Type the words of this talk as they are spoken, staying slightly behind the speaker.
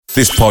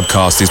This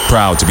podcast is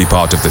proud to be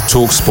part of the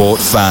TalkSport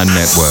Fan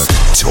Network.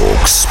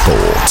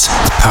 TalkSport.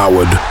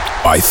 Powered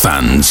by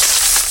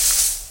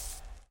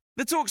fans.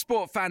 The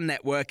TalkSport Fan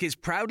Network is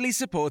proudly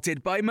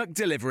supported by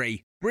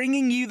McDelivery,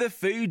 bringing you the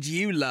food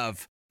you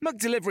love.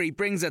 McDelivery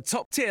brings a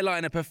top-tier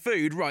lineup of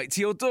food right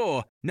to your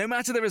door. No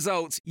matter the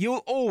result,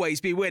 you'll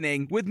always be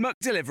winning with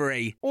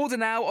McDelivery. Order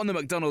now on the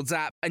McDonald's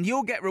app and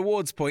you'll get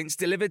rewards points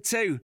delivered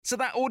too. So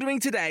that ordering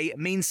today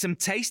means some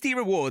tasty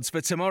rewards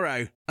for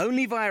tomorrow.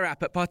 Only via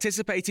app at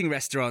participating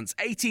restaurants.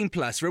 18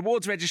 plus.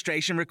 Rewards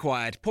registration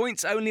required.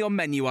 Points only on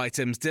menu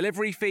items.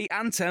 Delivery fee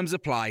and terms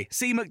apply.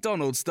 See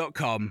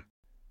mcdonalds.com.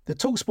 The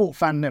TalkSport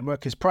Fan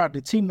Network is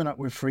proudly teaming up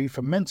with Free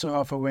for Mental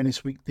Health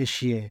Awareness Week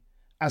this year.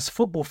 As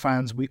football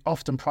fans, we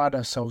often pride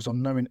ourselves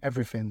on knowing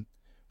everything,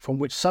 from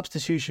which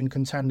substitution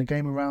can turn the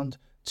game around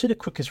to the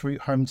quickest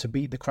route home to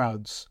beat the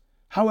crowds.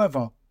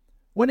 However,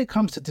 when it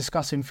comes to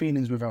discussing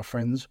feelings with our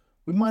friends,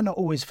 we might not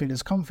always feel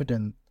as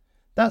confident.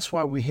 That's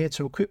why we're here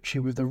to equip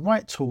you with the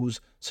right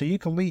tools so you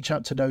can reach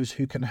out to those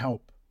who can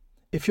help.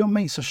 If your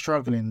mates are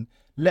struggling,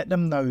 let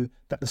them know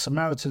that the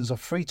Samaritans are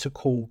free to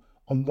call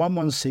on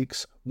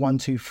 116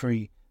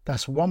 123.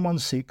 That's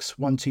 116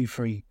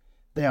 123.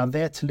 They are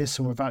there to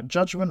listen without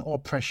judgment or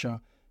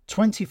pressure,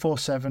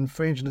 24/7,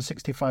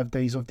 365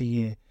 days of the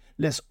year.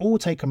 Let's all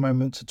take a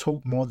moment to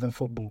talk more than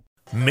football.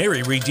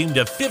 Mary redeemed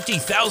a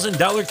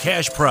 $50,000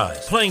 cash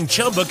prize playing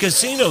Chumba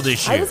Casino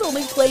this year. I was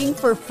only playing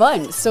for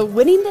fun, so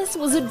winning this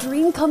was a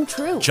dream come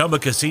true. Chumba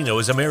Casino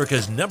is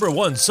America's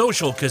 #1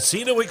 social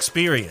casino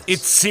experience.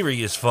 It's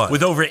serious fun.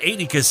 With over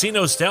 80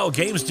 casino-style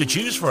games to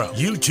choose from,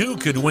 you too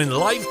could win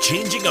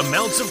life-changing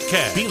amounts of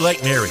cash. Be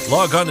like Mary.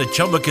 Log on to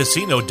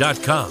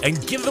ChumbaCasino.com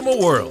and give them a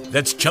whirl.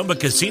 That's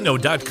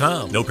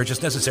ChumbaCasino.com. No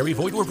purchase necessary.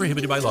 Void where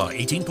prohibited by law.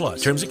 18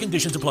 plus. Terms and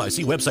conditions apply.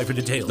 See website for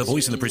details. The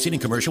voice in the preceding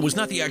commercial was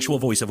not the actual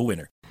voice of a winner.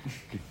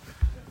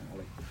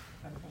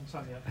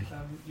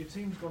 Your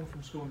team's gone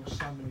from scoring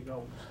so many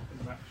goals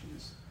in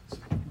matches to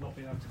not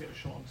being able to get a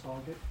shot on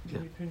target.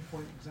 Can you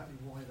pinpoint exactly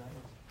why that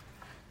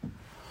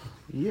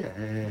is?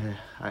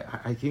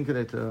 I think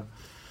that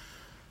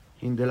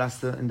in the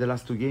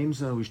last two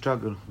games we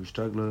struggle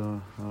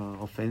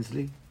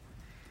offensively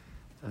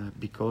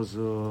because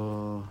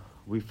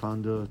we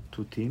found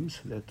two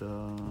teams that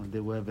they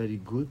were very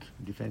good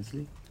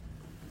defensively.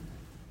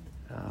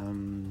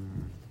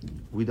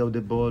 Without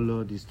the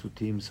ball, these two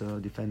teams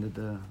defended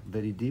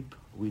very deep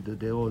with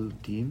the whole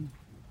team,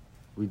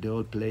 with the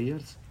whole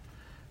players.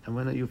 And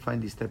when you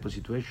find this type of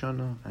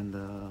situation, and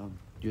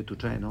you have to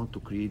try to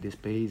create the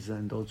space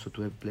and also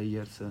to have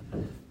players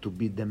to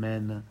beat the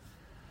man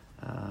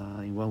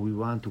in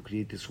 1v1 to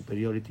create the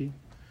superiority.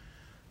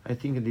 I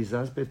think in this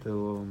aspect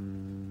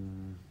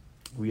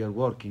we are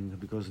working,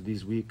 because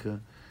this week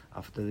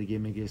after the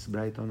game against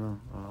Brighton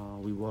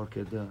we worked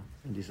in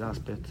this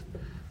aspect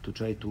to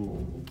try to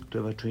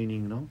have a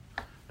training,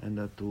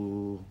 and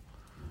to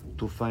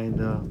find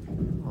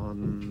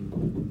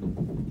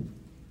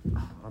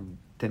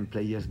 10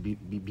 players be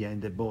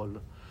behind the ball.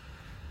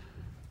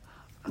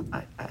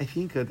 I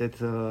think that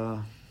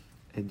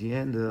at the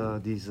end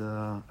this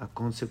a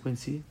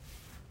consequence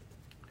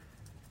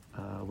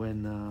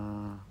when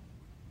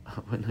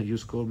you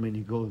score many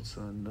goals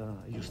and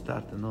you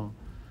start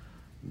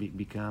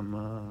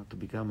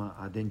become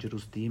a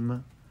dangerous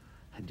team,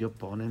 and the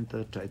opponent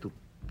try to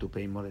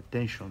pay more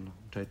attention,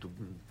 try to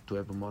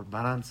have more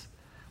balance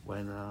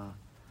when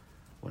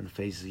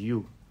face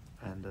you.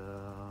 And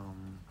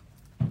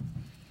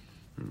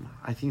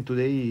I think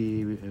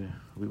today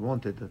we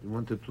wanted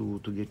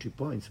to get 3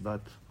 points,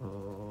 but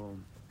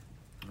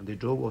the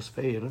draw was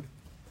fair,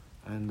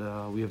 and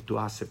we have to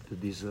accept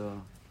this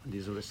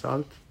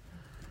result.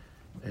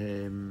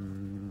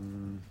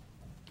 And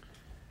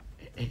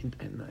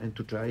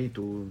to try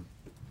to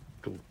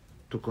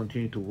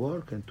continue to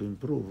work and to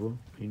improve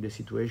in the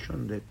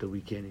situation that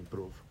we can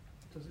improve.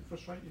 Does it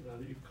frustrate you though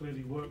that you've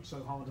clearly worked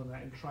so hard on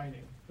that in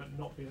training, but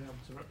not being able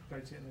to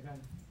replicate it in the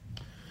game?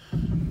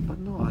 But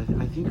no, I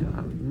think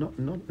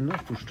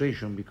not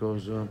frustration,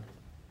 because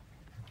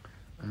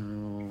I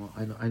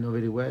know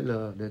very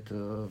well that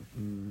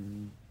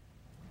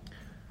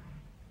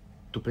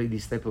to play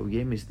this type of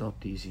game is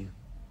not easy,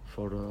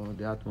 for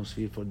the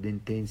atmosphere, for the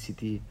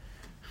intensity,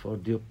 for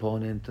the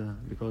opponent,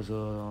 because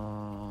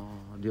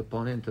the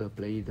opponent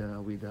played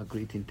with a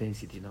great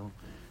intensity,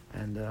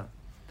 and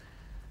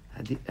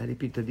I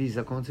repeat, this is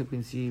a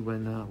consequence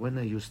when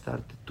you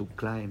start to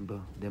climb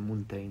the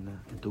mountain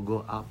and to go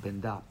up,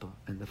 and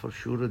for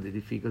sure the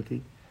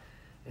difficulty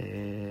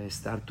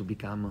start to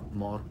become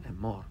more and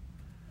more,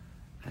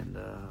 and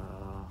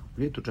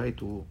we have to try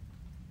to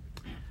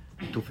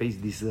face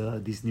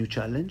this new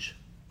challenge,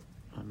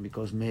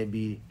 because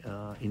maybe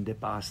in the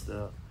past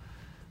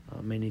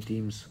many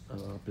teams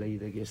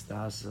played against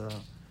us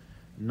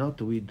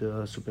not with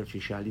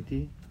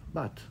superficiality,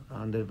 but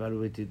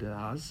undervaluated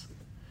us.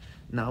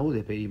 Now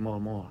they pay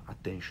more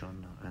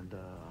attention, and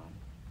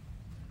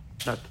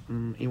but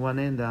in one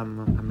end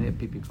I'm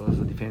happy, because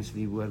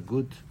defensively we are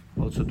good,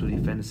 also to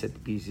defend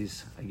set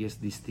pieces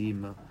against this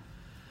team.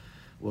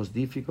 was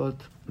difficult.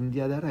 On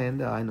the other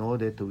hand, I know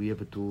that we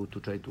have to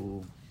try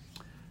to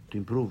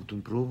improve,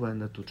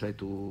 and to try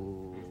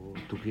to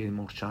create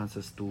more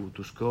chances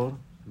to score.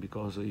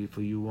 Because if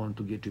you want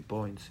to get 3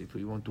 points, if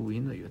you want to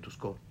win, you have to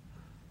score.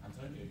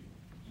 Antonio,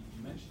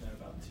 you mentioned there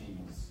about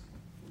teams,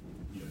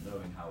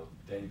 knowing how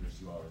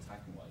dangerous you are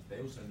attacking-wise. They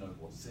also know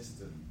what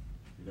system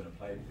you're going to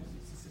play because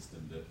it's a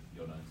system that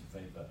you're known to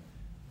favour.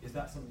 Is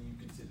that something you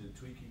consider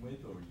tweaking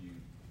with, or are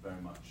you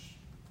very much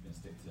going to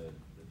stick to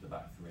the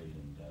back three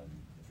and the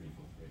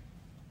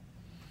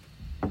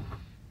 3-4-3?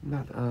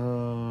 But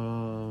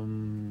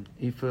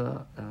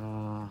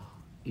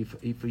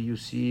if you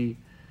see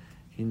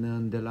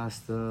in the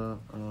last 2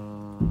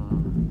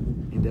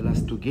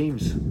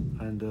 games,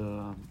 and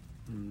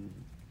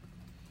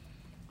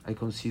I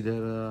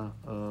consider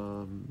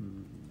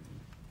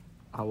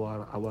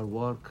our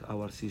work,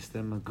 our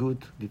system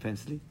good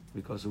defensively,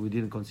 because we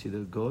didn't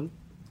consider goal,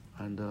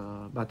 and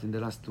but in the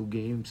last 2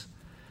 games,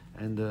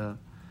 and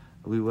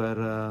we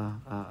were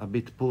a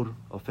bit poor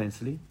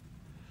offensively.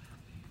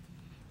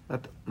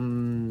 But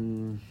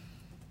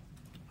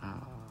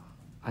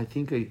I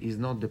think it's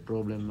not the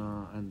problem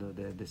and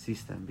the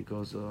system,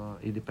 because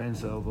it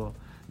depends on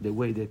the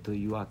way that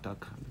you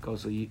attack.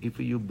 Because if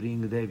you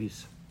bring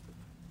Davis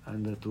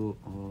and to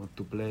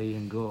play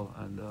and go,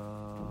 and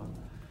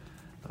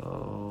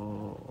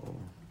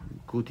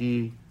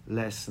Kuti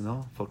less,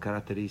 for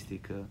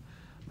characteristic,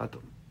 but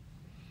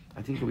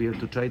I think we have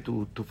to try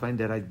to find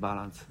the right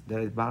balance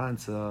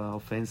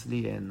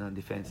offensively and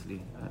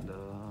defensively. And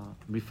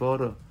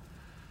before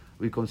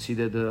we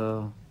considered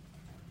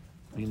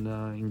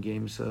in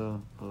games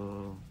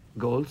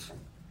goals,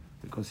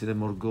 we considered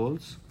more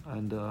goals,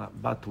 and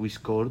but we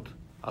scored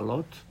a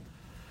lot.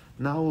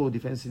 Now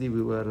defensively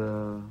we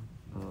were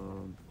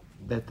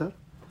better,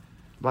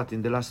 but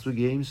in the last 2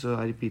 games,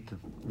 I repeat,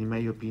 in my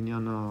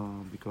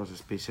opinion, because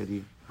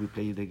especially we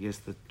played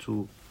against the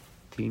 2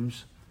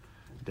 teams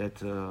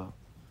that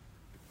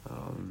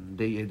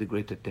they had a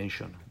great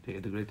attention.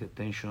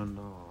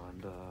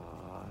 And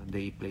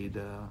they played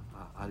a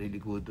really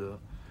good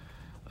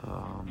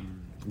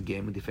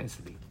game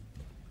defensively.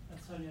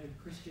 Antonio,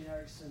 Christian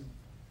Eriksen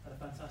had a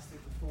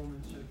fantastic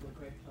performance, showed what a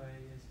great player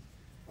he is.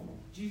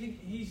 Do you think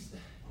he's the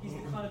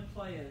kind of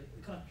player,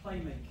 the kind of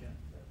playmaker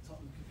that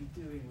Tottenham could be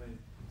doing with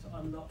to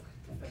unlock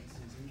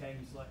defences in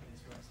games like this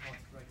where it's hard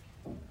to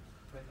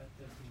break that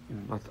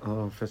defense? But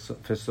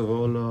first of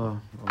all,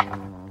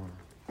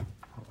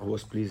 I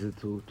was pleased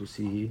to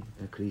see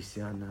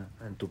Christian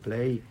and to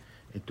play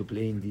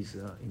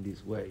in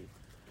this way.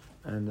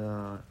 And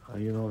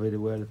you know very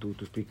well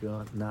to speak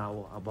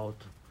now about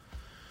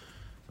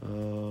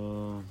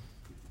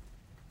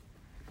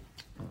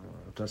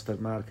transfer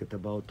market,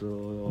 about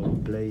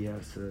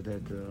players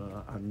that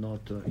are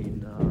not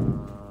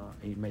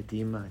in my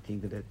team. I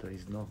think that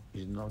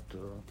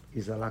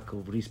is a lack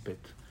of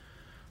respect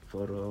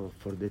for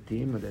the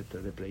team that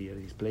the player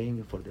is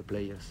playing, for the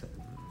players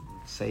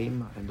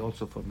same, and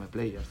also for my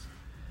players.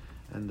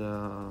 And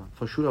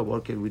for sure I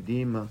worked with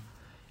him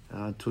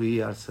 2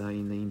 years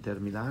in Inter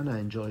Milan. I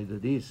enjoyed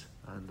this,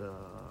 and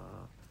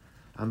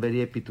I'm very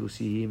happy to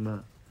see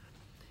him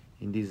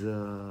in this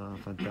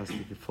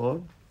fantastic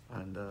form.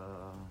 And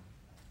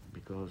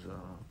because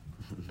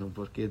don't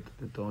forget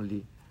that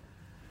only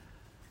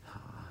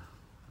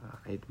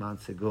 8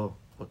 months ago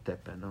what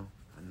happened, no?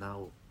 And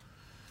now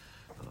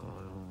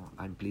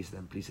I'm pleased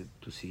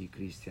to see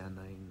Christian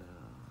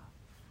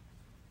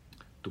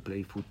to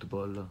play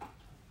football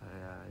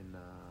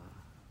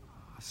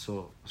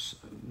so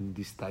in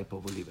this type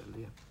of level.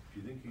 Yeah.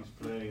 Do you think he's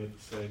playing at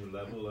the same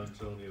level,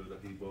 Antonio,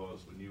 that he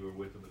was when you were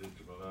with him at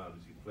Inter Milan?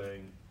 Is he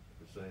playing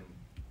at the same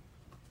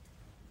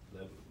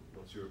level?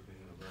 What's your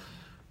opinion of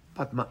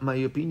that? But my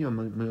opinion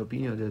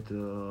that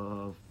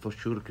for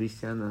sure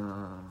Christian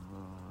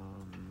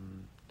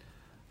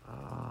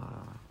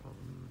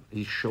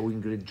is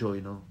showing great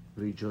joy,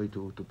 great joy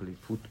to play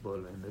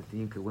football. And I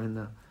think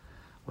when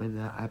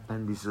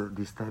happen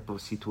this type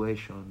of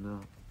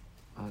situation,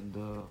 and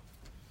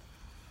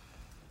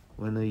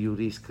when you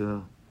risk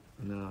to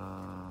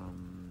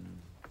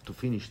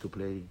finish to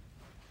play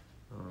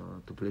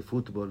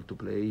football, to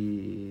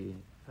play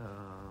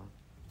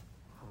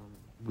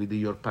with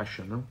your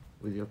passion,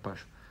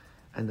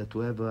 and to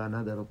have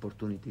another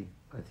opportunity,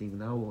 I think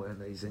now,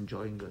 and he's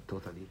enjoying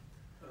totally.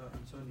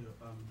 Antonio,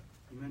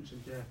 you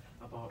mentioned there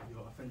about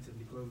your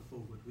offensively going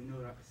forward. We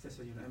know that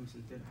Cesar and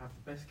Emerson didn't have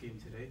the best game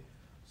today.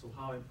 So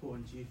how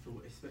important do you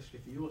feel, especially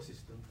for your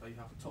system, that you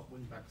have top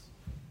wing backs?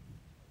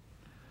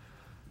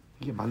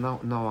 Yeah, but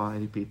now I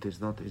repeat, it's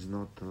not fair.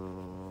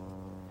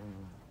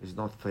 It's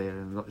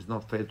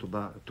not fair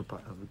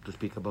to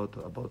speak about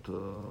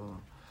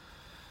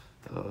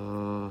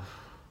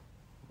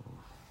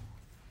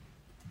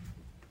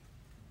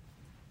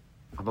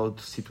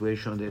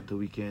situation that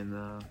we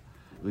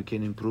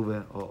can improve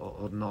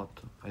or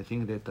not. I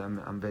think that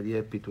I'm very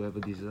happy to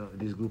have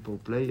this group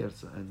of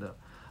players, and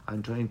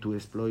I'm trying to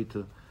exploit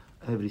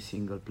every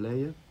single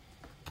player,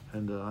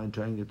 and I'm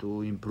trying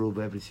to improve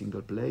every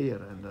single player.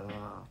 And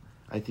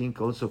I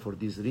think also for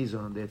this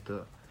reason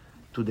that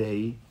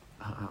today,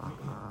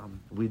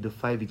 with the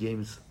 5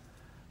 games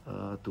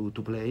to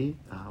play,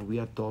 we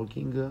are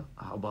talking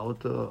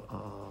about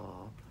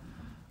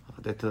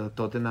that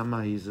Tottenham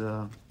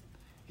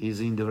is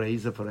in the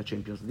race for a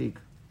Champions League.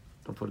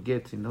 Don't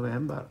forget in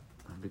November,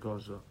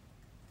 because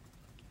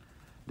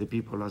the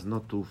people has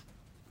not to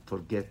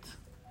forget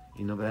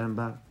in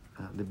November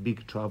the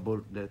big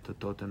trouble that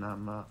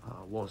Tottenham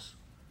was.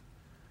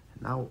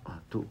 Now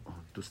to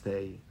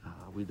stay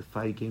with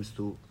 5 games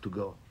to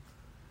go,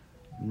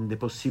 the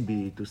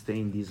possibility to stay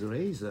in this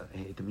race,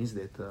 it means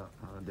that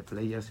the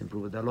players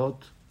improved a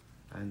lot,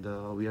 and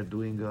we are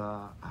doing,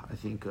 I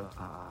think,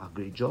 a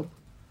great job.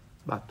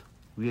 But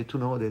we have to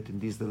know that in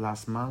this the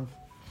last month,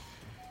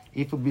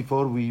 if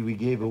before we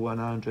gave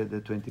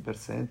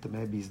 120%,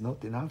 maybe it's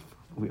not enough.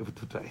 We have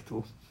to try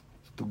to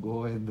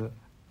go and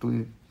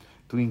to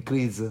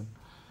increase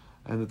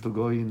and to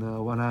go in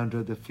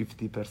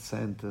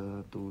 150%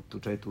 to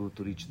try to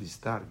reach this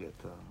target.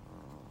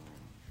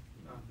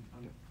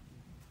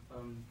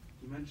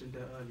 You mentioned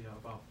there earlier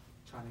about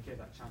trying to get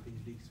that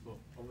Champions League spot.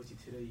 Obviously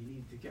today you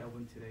need to get a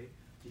win today.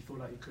 Do you feel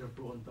like you could have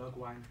brought on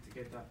Bergwijn to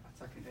get that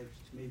attacking edge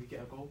to maybe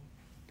get a goal?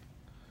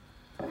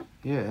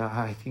 Yeah,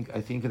 I think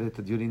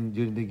that during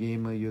the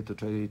game you have to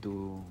try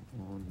to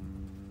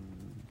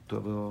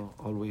have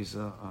always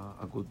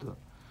a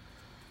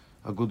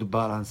good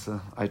balance.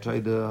 I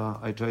tried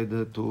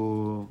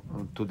to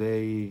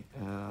today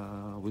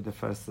with the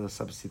first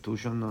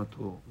substitution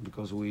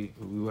because we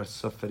were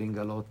suffering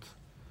a lot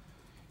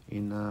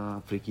in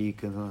free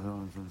kick,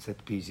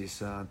 set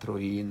pieces, throw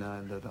in,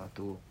 and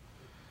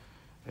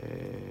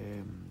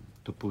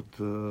to put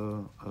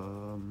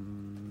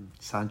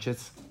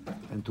Sanchez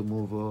and to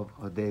move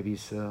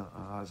Davis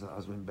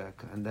as wing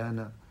back, and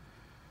then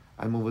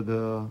I moved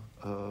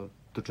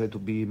to try to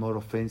be more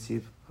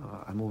offensive.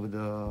 I moved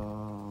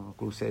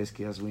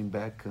Kulusevski as wing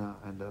back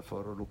and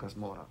for Lucas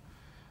Moura.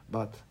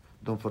 But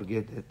don't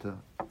forget that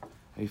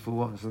if we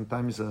want,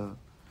 sometimes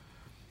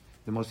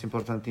the most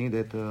important thing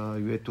that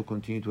you have to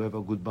continue to have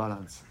a good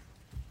balance,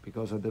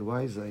 because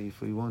otherwise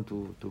if we want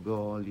to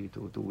go only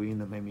to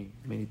win,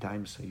 many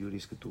times you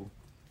risk to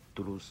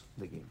lose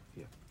the game.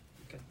 Yeah.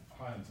 Okay.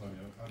 Hi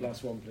Antonio.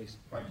 Last one, please.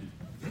 Thank you.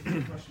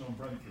 Question on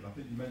Brentford. I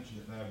think you mentioned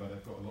it there, but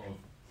they've got a lot of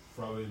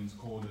throw-ins,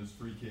 corners,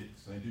 free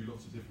kicks. They do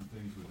lots of different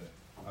things with it.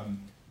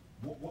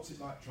 What's it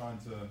like trying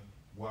to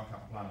work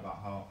out a plan about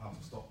how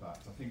to stop that?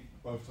 'Cause I think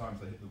both times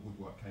they hit the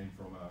woodwork came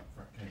from a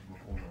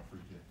corner or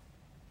free kick.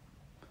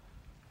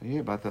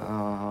 Yeah, but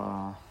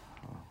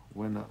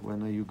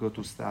when you go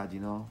to study,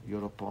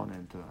 your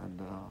opponent,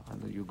 and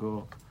you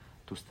go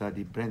to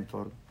study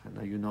Brentford,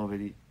 and you know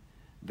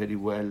very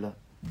well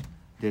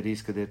the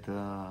risk that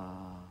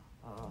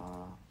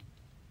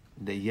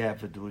they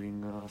have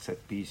during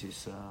set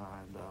pieces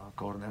and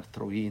corner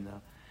throw-in.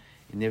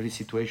 In every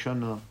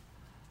situation,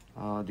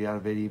 they are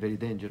very, very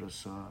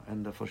dangerous.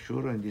 And for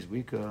sure, in this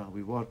week,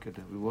 we worked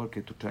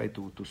to try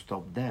to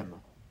stop them.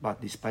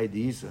 But despite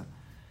this,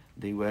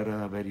 they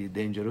were very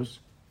dangerous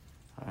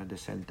at the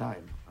same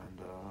time.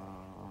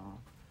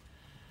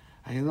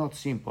 And it's not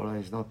simple.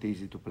 It's not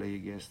easy to play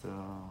against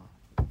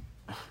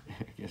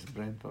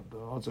Brentford.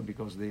 Also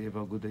because they have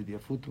a good idea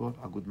of football,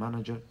 a good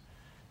manager,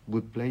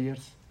 good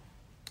players,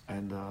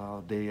 and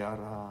they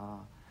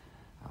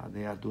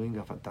are doing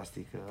a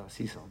fantastic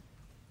season.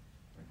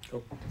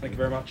 Cool. Thank you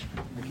very much.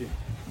 Thank you.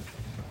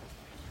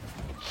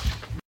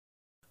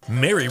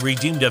 Mary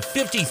redeemed a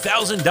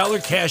 $50,000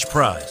 cash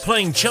prize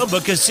playing Chumba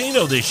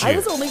Casino this year. I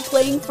was only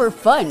playing for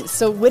fun,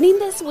 so winning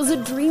this was a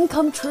dream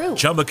come true.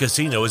 Chumba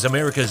Casino is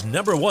America's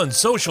 #1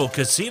 social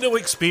casino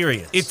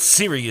experience. It's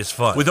serious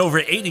fun. With over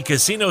 80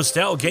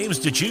 casino-style games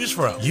to choose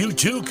from, you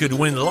too could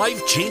win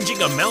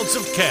life-changing amounts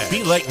of cash.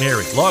 Be like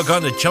Mary. Log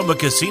on to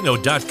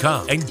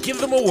ChumbaCasino.com and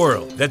give them a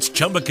whirl. That's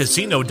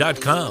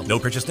ChumbaCasino.com. No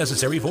purchase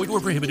necessary. Void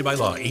where prohibited by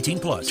law.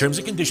 18+. Terms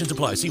and conditions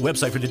apply. See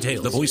website for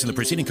details. The voice in the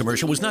preceding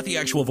commercial was not the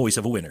actual voice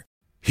of a winner.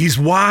 He's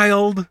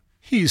wild.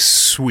 He's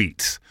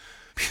sweet.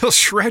 He'll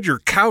shred your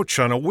couch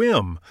on a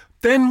whim,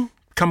 then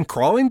come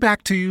crawling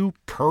back to you,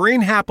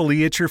 purring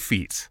happily at your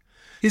feet.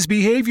 His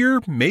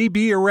behavior may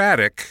be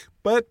erratic,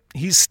 but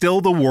he's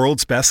still the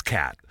world's best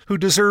cat, who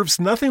deserves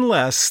nothing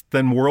less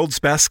than world's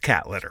best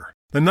cat litter.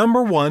 The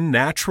 #1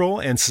 natural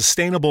and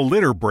sustainable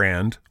litter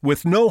brand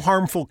with no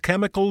harmful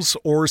chemicals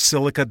or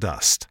silica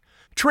dust.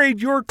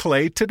 Trade your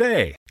clay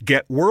today.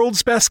 Get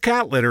world's best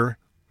cat litter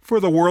for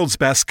the world's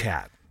best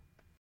cat.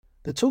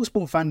 The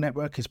TalkSport Fan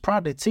Network is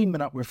proudly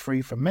teaming up with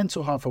Free for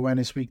Mental Health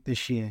Awareness Week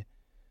this year.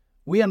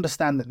 We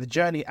understand that the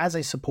journey as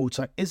a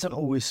supporter isn't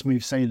always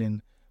smooth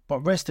sailing,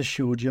 but rest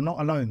assured you're not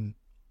alone.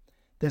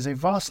 There's a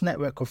vast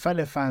network of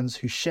fellow fans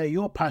who share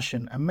your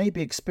passion and may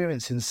be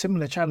experiencing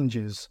similar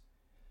challenges.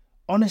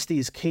 Honesty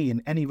is key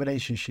in any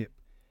relationship.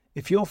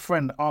 If your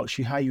friend asks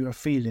you how you are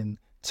feeling,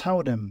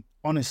 tell them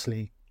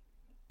honestly.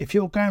 If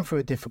you're going through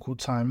a difficult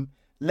time,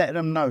 let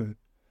them know.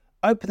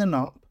 Opening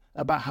up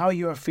about how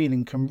you are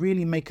feeling can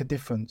really make a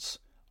difference.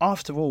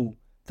 After all,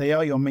 they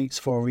are your mates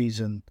for a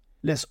reason.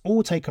 Let's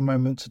all take a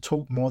moment to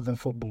talk more than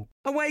football.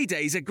 Away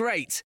days are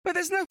great, but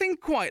there's nothing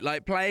quite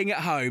like playing at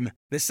home.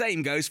 The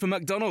same goes for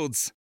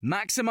McDonald's.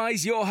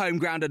 Maximise your home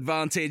ground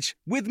advantage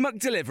with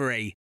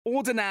McDelivery.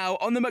 Order now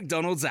on the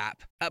McDonald's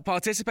app. At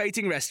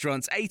participating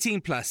restaurants,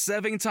 18 plus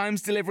serving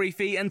times, delivery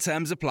fee and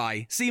terms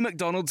apply. See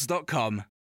mcdonalds.com.